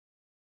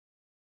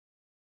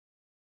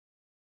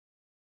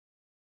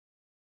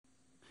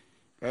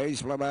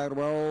Cage back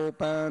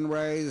open,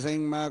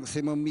 raising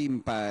maximum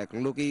impact.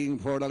 Looking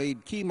for the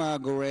lead.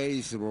 Kimagure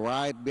is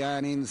right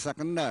behind in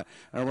second.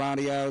 Around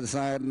the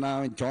outside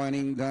now,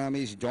 joining them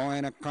is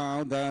join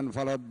account, then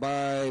followed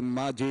by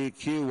Magic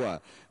Q.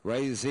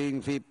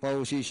 Raising fifth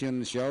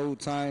position,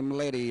 Showtime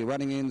Lady.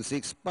 Running in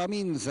six,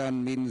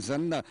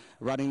 Minsan.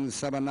 Running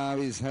seven now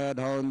is Head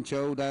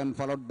Honcho, then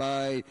followed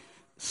by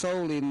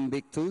Solin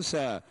Victus.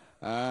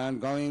 And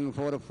going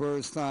for the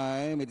first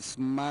time, it's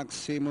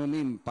Maximum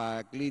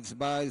Impact. Leads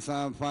by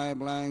some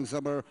 5 lengths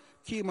over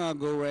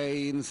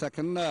Kimagure in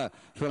second.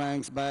 3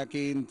 lengths back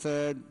in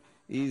third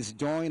is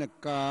Joint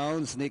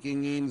Account.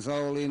 Sneaking in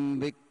Soul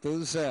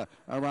Invictus.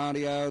 Around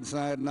the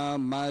outside now,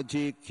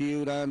 Magic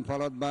Q, and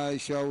followed by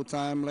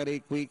Showtime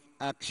Lady Quick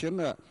Action.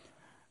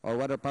 Or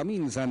whether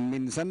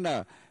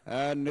Minsan.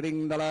 And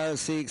ring the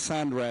last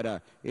 600.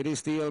 It is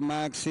still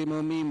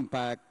Maximum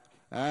Impact.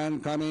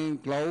 And coming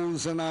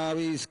closer now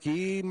is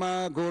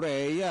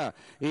Kimagure.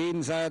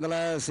 Inside the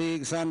last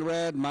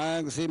 600,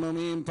 Maximum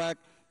Impact.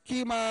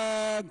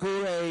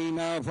 Kimagure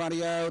now from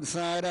the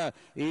outside.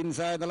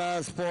 Inside the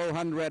last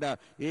 400,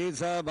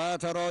 it's a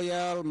Battle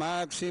Royale,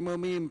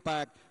 Maximum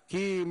Impact.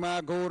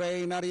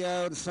 Kimagure on the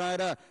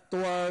outside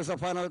towards the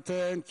final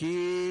turn.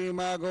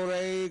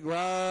 Kimagure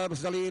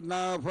grabs the lead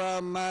now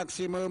from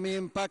Maximum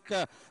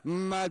Impact.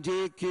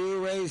 Magic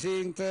Q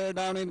racing third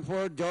down in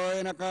fourth.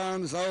 Join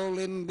account Soul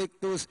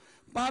Invictus.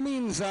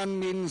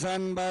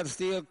 Minsan, but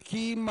still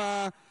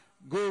Kimagure.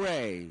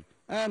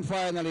 And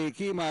finally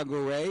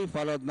Kimagure,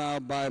 followed now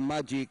by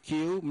Magic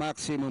Q,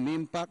 Maximum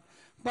Impact.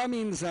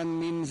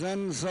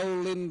 Minsan,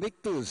 Soul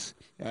Invictus,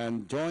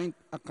 and joint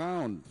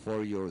account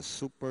for your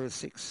Super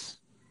 6.